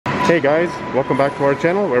Hey guys, welcome back to our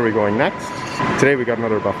channel. Where are we going next? Today we got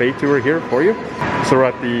another buffet tour here for you. So we're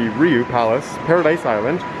at the RIU Palace, Paradise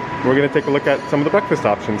Island. We're going to take a look at some of the breakfast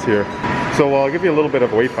options here. So I'll give you a little bit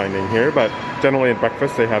of wayfinding here, but generally at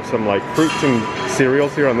breakfast they have some like fruits and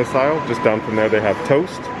cereals here on this aisle. Just down from there they have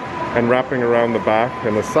toast, and wrapping around the back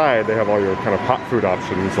and the side they have all your kind of hot food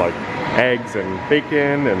options like eggs and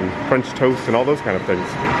bacon and French toast and all those kind of things.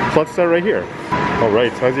 So let's start right here.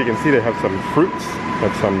 Alright, so as you can see they have some fruits,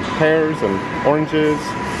 like some pears and oranges.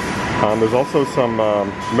 There's also some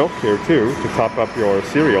milk here too to top up your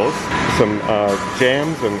cereals. Some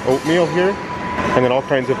jams and oatmeal here. And then all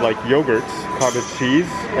kinds of like yogurts, cottage cheese,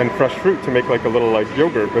 and fresh fruit to make like a little like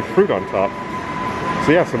yogurt with fruit on top.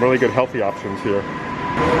 So yeah, some really good healthy options here.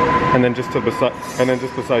 And then just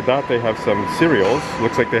beside that they have some cereals.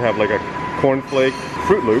 Looks like they have like a cornflake,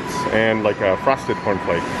 Fruit Loops, and like a frosted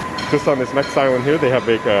cornflake. Just on this next island here they have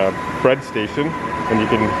like a bread station, and you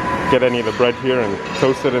can get any of the bread here and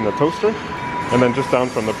toast it in the toaster. And then just down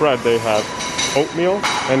from the bread they have oatmeal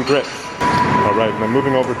and grits. Alright, and then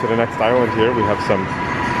moving over to the next island here we have some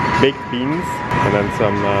baked beans, and then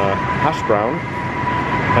some hash brown,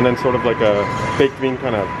 and then sort of like a baked bean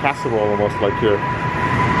kind of casserole almost like here.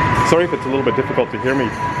 Sorry if it's a little bit difficult to hear me,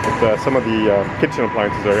 but some of the kitchen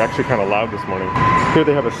appliances are actually kind of loud this morning. Here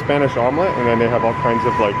they have a Spanish omelet, and then they have all kinds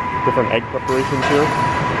of like different egg preparations here.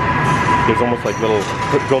 There's almost like little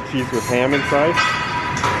grilled cheese with ham inside.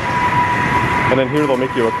 And then here they'll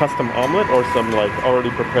make you a custom omelet or some like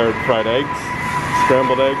already prepared fried eggs,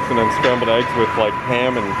 scrambled eggs, and then scrambled eggs with like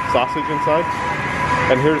ham and sausage inside.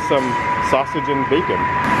 And here's some sausage and bacon.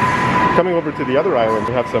 Coming over to the other island,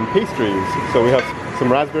 we have some pastries. So we have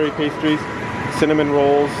some raspberry pastries, cinnamon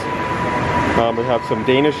rolls. We have some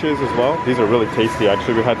danishes as well. These are really tasty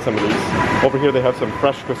actually. We had some of these. Over here they have some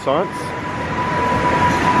fresh croissants.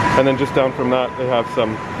 And then just down from that they have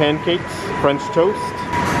some pancakes, French toast.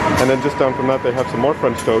 And then just down from that they have some more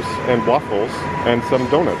French toast and waffles and some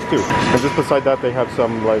donuts too. And just beside that they have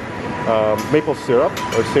some like maple syrup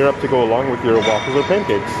or syrup to go along with your waffles or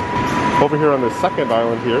pancakes. Over here on the second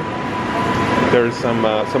island here there's some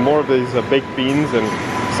more of these baked beans and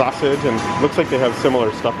sausage, and looks like they have similar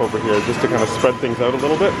stuff over here just to kind of spread things out a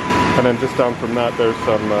little bit. And then just down from that there's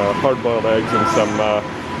some hard-boiled eggs and some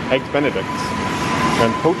eggs benedicts and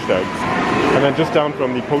poached eggs. And then just down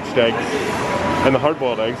from the poached eggs and the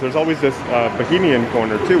hard-boiled eggs there's always this Bahamian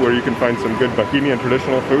corner too, where you can find some good Bahamian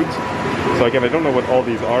traditional foods. So again, I don't know what all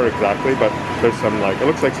these are exactly, but there's some like, it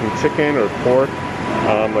looks like some chicken or pork,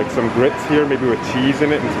 like some grits here, maybe with cheese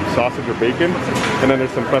in it, and some sausage or bacon. And then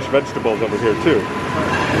there's some fresh vegetables over here too.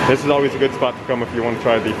 This is always a good spot to come if you want to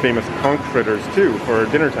try the famous conch fritters too for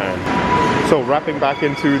dinner time. So wrapping back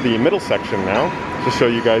into the middle section now to show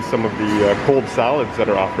you guys some of the cold salads that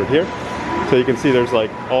are offered here. So you can see there's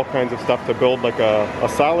like all kinds of stuff to build like a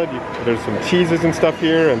salad. There's some cheeses and stuff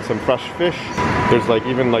here, and some fresh fish. There's like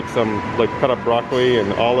even like some like cut up broccoli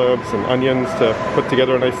and olives and onions to put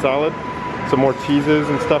together a nice salad. Some more cheeses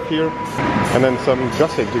and stuff here, and then some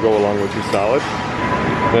dressing to go along with your salad.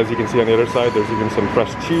 And as you can see on the other side there's even some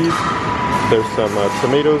fresh cheese. There's some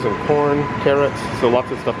tomatoes and corn, carrots, so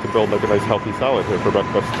lots of stuff to build like a nice healthy salad here for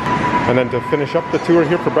breakfast. And then to finish up the tour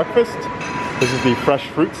here for breakfast, this is the fresh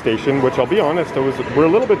fruit station, which I'll be honest, we're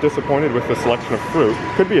a little bit disappointed with the selection of fruit.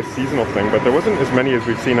 Could be a seasonal thing, but there wasn't as many as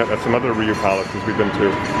we've seen at some other RIU palaces we've been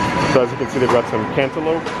to. So as you can see they've got some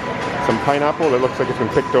cantaloupe, some pineapple that looks like it's been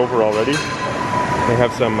picked over already. They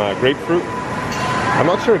have some grapefruit. I'm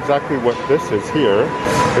not sure exactly what this is here.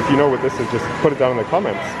 If you know what this is, just put it down in the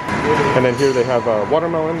comments. And then here they have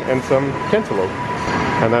watermelon and some cantaloupe.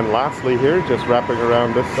 And then lastly here, just wrapping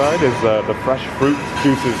around this side, is the fresh fruit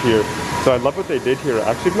juices here. So I love what they did here.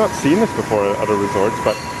 Actually, I've not seen this before at other resorts,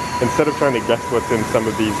 but instead of trying to guess what's in some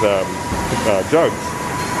of these jugs,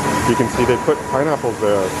 you can see they put pineapples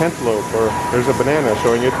there, cantaloupe, or there's a banana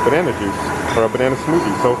showing it's banana juice, or a banana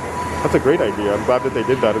smoothie. So that's a great idea. I'm glad that they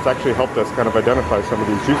did that. It's actually helped us kind of identify some of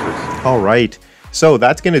these juices. All right, so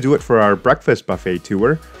that's going to do it for our breakfast buffet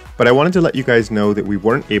tour. But I wanted to let you guys know that we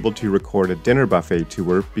weren't able to record a dinner buffet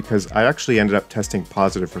tour because I actually ended up testing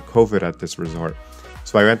positive for COVID at this resort.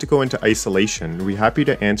 So I had to go into isolation. We'll be happy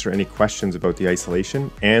to answer any questions about the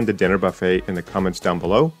isolation and the dinner buffet in the comments down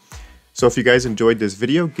below. So if you guys enjoyed this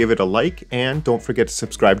video, give it a like, and don't forget to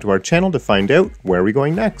subscribe to our channel to find out where we're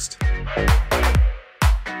going next.